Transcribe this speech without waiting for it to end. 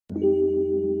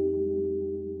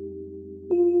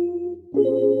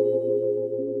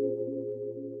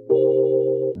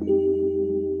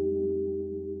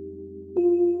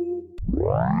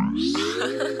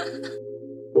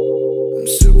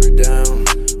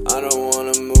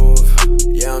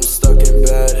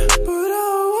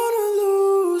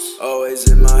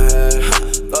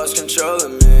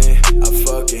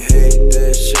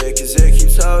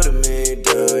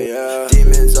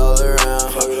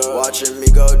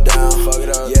go down. Fuck it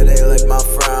up. Yeah, they like my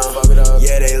frown. Fuck it up.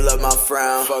 Yeah, they love my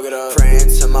frown. Fuck it up. Praying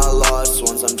to my lost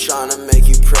ones, I'm tryna make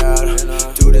you proud.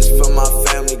 Do this for my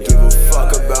family, give a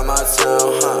fuck about my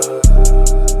town, huh?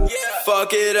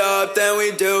 Fuck it up, then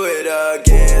we do it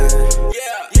again.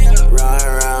 Ride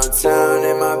around town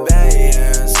in my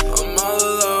bands. I'm all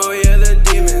alone, yeah, the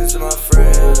demons are my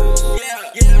friends.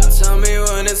 Tell me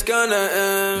when it's gonna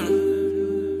end.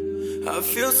 I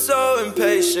feel so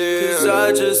impatient, cause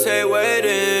I just hate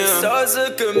waiting. Stars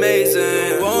look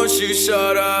amazing, won't you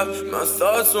shut up? My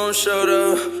thoughts won't shut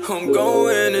up, I'm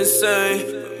going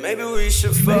insane. Maybe we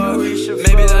should fuck,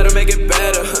 maybe that'll make it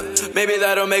better. Maybe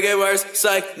that'll make it worse. It's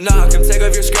like, nah, come take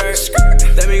off your skirt.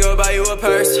 Let me go buy you a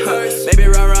purse. Maybe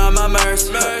run around my merce.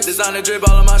 Designer drip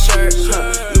all on my shirt.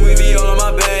 Louis V all on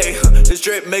my bag. This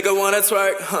drip make her wanna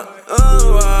twerk.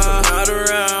 I'm not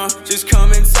around, just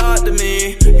come and talk to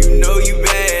me. You know you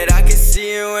bad, I can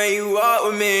see it when you walk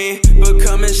with me. But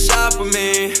come and shop with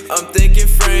me. I'm thinking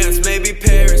France, maybe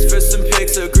Paris, for some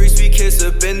pics of Greece we kiss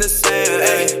up in the sand.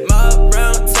 Ay, mob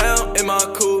round town in my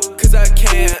coupe, cause I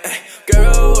can't.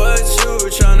 Girl, what you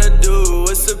tryna do?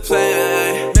 What's the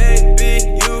plan? Maybe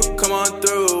you come on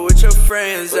through with your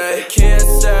friends. Ay, can't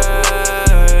stay,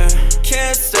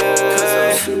 cause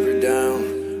I'm super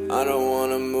down, I don't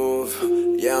wanna move.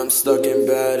 Yeah, I'm stuck in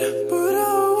bed, but I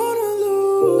don't wanna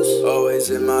lose. Always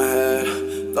in my head,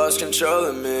 thoughts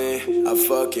controlling me. I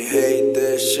fucking hate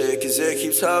this shit, cause it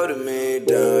keeps holding me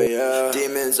down, yeah.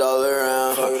 Demons all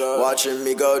around, watching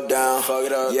me go down.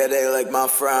 Yeah, they like my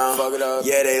frown.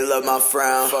 Yeah, they love my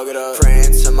frown.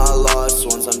 Praying to my lost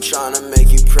ones, I'm tryna make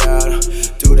you proud.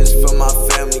 Do this for my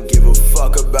family, give a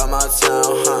fuck about my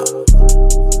town, huh?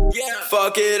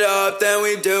 Fuck it up, then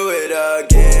we do it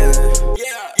again.